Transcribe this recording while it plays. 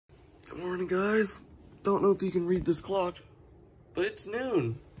Good morning, guys. Don't know if you can read this clock, but it's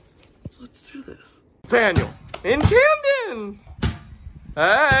noon. So let's do this. Daniel in Camden.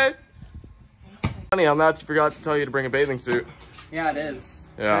 Hey. Funny how Matt forgot to tell you to bring a bathing suit. Yeah, it is.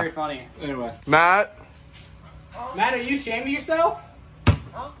 It's Yeah. very funny. Anyway. Matt. Matt, are you ashamed of yourself? Hey,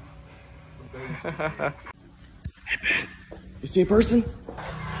 Ben. You see a person?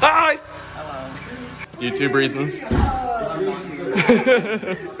 Hi. Hello. YouTube reasons.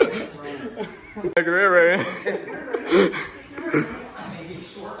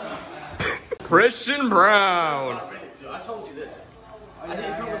 Christian Brown. I told you this. I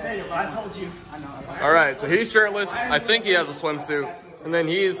didn't tell the video, but I told you. I know. All right, so he's shirtless. I think he has a swimsuit. And then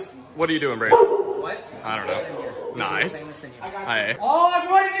he's, what are you doing, Braden? What? I don't know. Nice. Hey. All I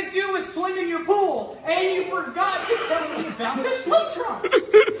wanted to do was swim in your pool, and you forgot to tell me about the swim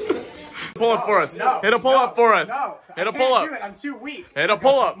trunks. Pull up for us. No, Hit a pull up for us. No, Hit a I can't pull up. do it. I'm too weak. Hit a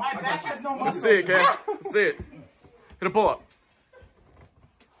pull up. My back has no Let's muscles. see it, okay? Let's see it. Hit a pull up.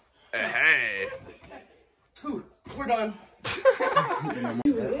 Hey. Dude, we're done.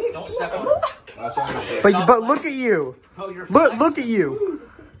 Don't step on it. But look at you. Look at you.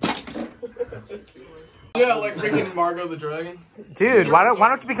 Yeah, like freaking Margo the Dragon. Dude, why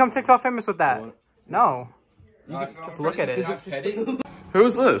don't you become TikTok famous with that? No. Just look at it.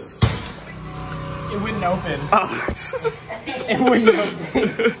 Who's this? It wouldn't open. Oh. It wouldn't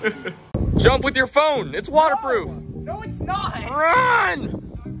open. Jump with your phone. It's waterproof. No, it's not. Run!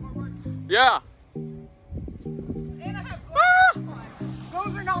 Yeah. And I have glasses.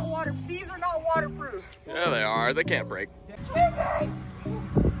 Those are not water. These are not waterproof. Yeah, they are. They can't break.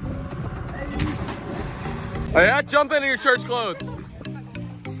 Oh yeah, jump into your church clothes.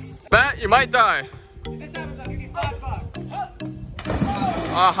 Matt, you might die. This happens, I'll give you $5.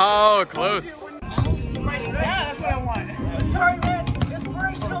 Oh, close. Yeah, that's what I want. Sorry, man.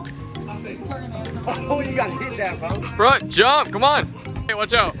 Inspirational. Oh, you gotta hit that, bro. Bro, jump. Come on. Hey,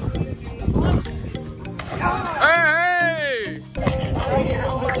 watch out. Hey!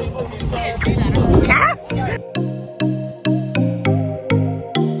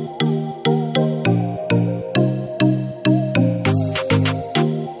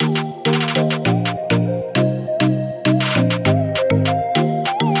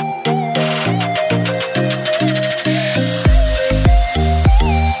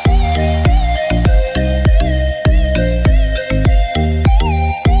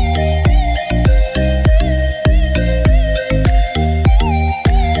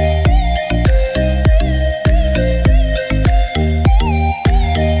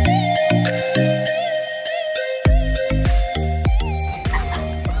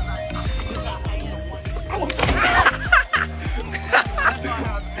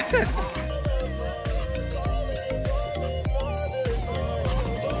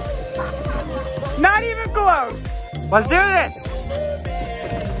 Not even close. Let's do this.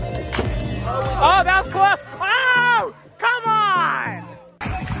 Oh, that was close. Oh, come on.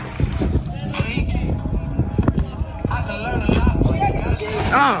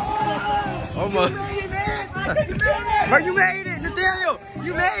 Oh! Almost. Bro, you made it, Nathaniel.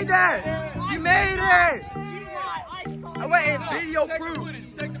 You made that. You made it. Oh, wait, video proof.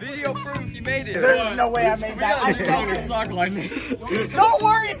 Video proof. You made it. There's no way I made that. I don't. Don't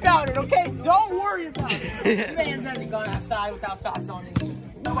worry about it, okay? Don't worry about it. Man doesn't go outside without socks on.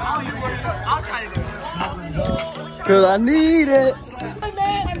 I'll try to do it. Cause I need it. Hey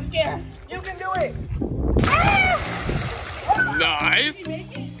man, I'm scared. You can do it. Nice.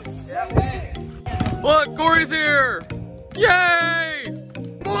 Look, Corey's here. Yay!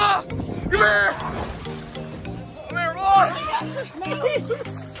 Look, come here. Come here, look.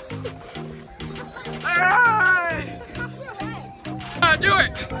 Hey! Do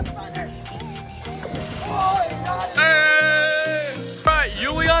it. Hey! Right,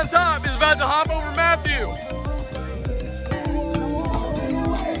 Yuliontop is about to hop over Matthew.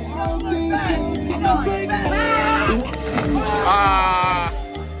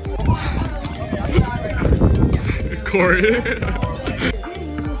 Corey.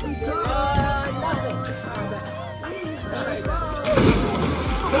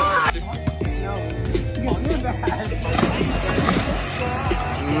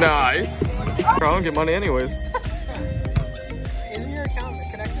 Nice. I don't get money anyways. Isn't your account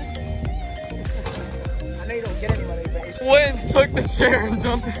connected? I know you don't get any money, but Went, took the chair and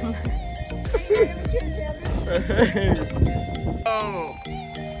jumped in. Oh.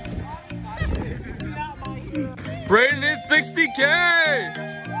 Braden hit 60K!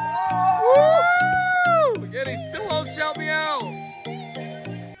 Woo! Yet he still won't shout me out.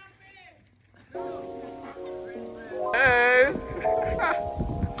 Hey!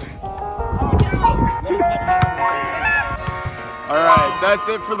 Alright, that's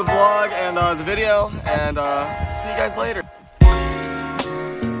it for the vlog and the video, and see you guys later.